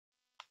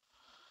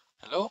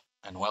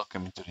and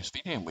welcome to this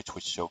video in which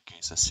we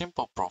showcase a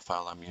simple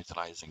profile I'm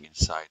utilizing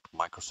inside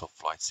Microsoft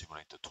Flight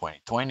Simulator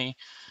 2020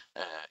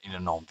 in a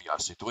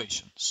non-VR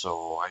situation.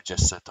 So I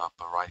just set up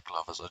a right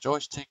glove as a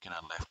joystick and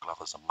a left glove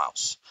as a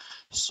mouse.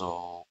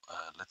 So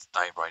let's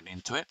dive right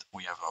into it.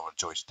 We have our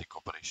joystick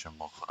operation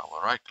mode for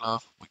our right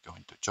glove. We go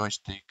into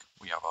joystick.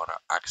 We have our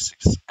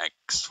axis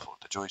X for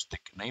the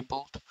joystick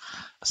enabled,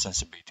 a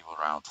sensitivity of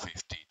around 50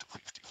 to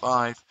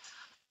 55,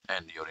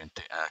 and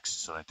the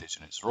axis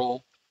orientation is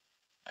roll.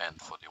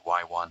 And for the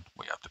Y one,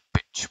 we have the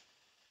pitch.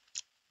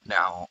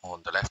 Now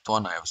on the left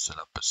one, I have set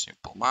up a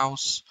simple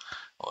mouse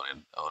or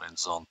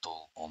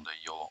horizontal on the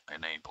yaw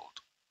enabled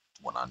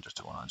 100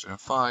 to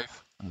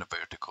 105, and a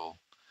vertical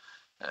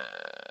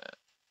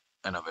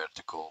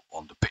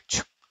on the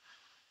pitch.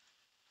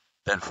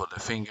 Then for the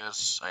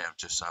fingers, I have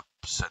just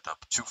set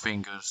up two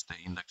fingers. The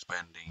index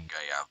bending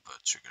I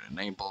have trigger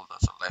enabled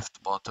as a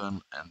left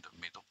button, and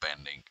the middle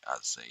bending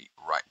as a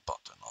right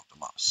button of the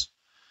mouse.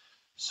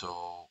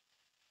 So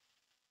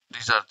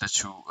these are the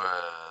two,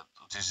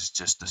 this is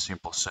just the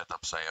simple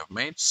setups I have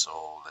made,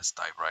 so let's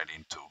dive right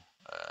into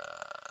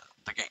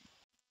the game.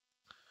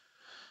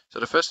 So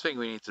the first thing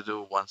we need to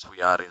do once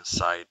we are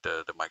inside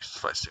the Microsoft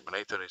Flight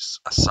Simulator is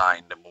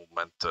assign the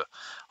movement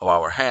of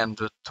our hand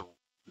to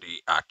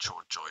the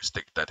actual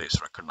joystick that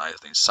is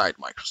recognized inside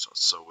Microsoft.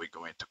 So we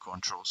go into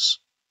controls.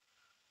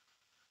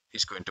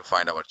 He's going to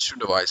find our two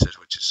devices,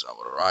 which is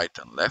our right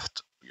and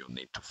left. You'll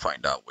need to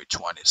find out which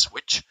one is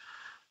which.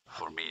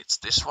 For me, it's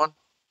this one.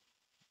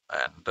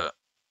 And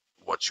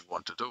what you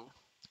want to do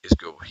is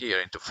go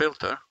here into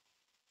filter,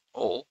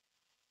 all,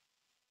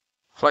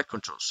 flight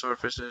control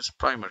surfaces,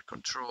 primary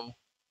control,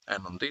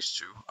 and on these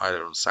two,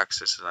 either on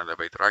axis and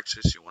elevator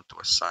axis, you want to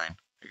assign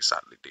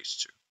exactly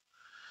these two.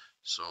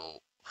 So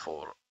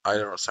for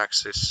either on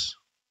axis,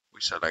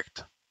 we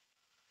select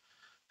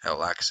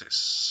L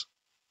axis,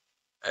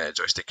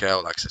 joystick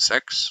L axis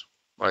X,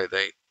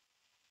 validate,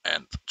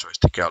 and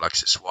joystick L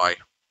axis Y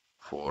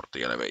for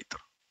the elevator.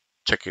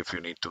 Check if you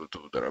need to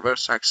do the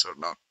reverse axis or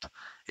not.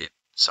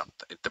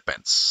 It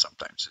depends.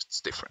 Sometimes it's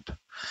different.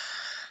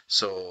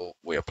 So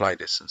we apply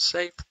this and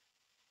save.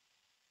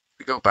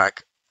 We go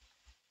back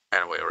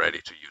and we're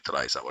ready to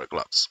utilize our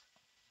gloves.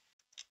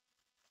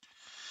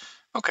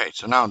 Okay,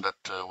 so now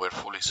that we're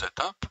fully set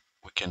up,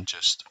 we can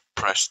just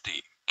press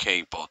the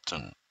K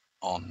button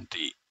on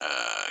the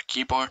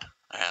keyboard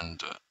and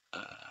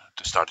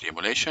to start the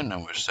emulation,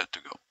 and we're set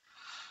to go.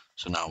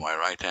 So now my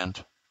right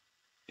hand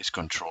is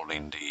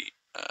controlling the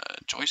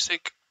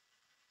joystick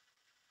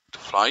to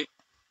fly,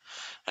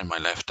 and my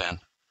left hand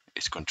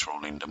is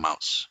controlling the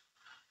mouse.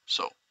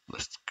 So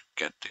let's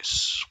get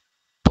this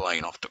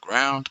plane off the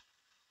ground.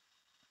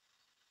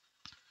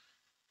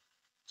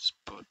 Let's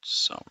put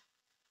some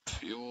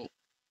fuel.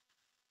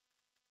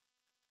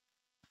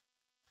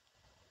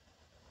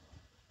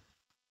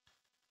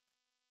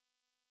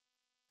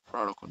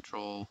 Throttle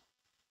control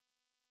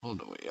all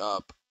the way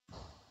up.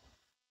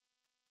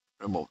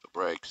 Remove the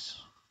brakes.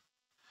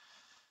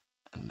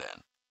 And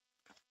then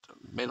with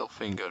the middle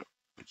finger,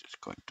 we're just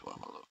going to have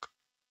a look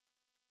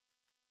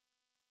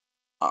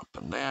up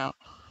and down.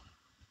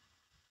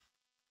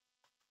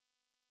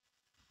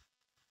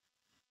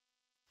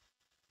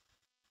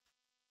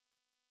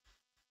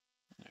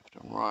 Left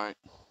and right.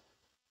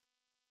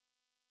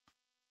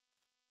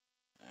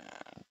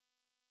 And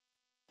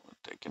we're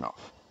taking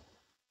off.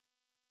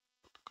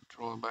 Put the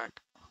controller back.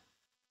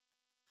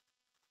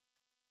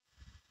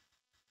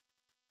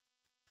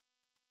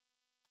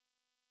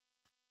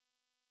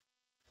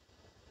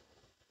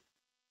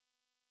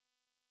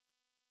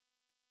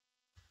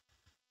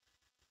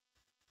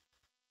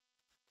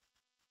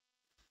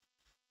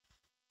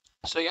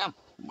 So yeah,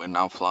 we're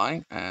now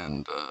flying,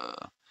 and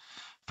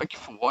thank you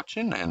for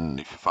watching, and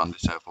if you found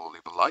this helpful,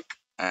 leave a like,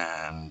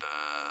 and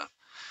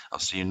I'll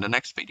see you in the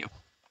next video.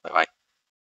 Bye bye.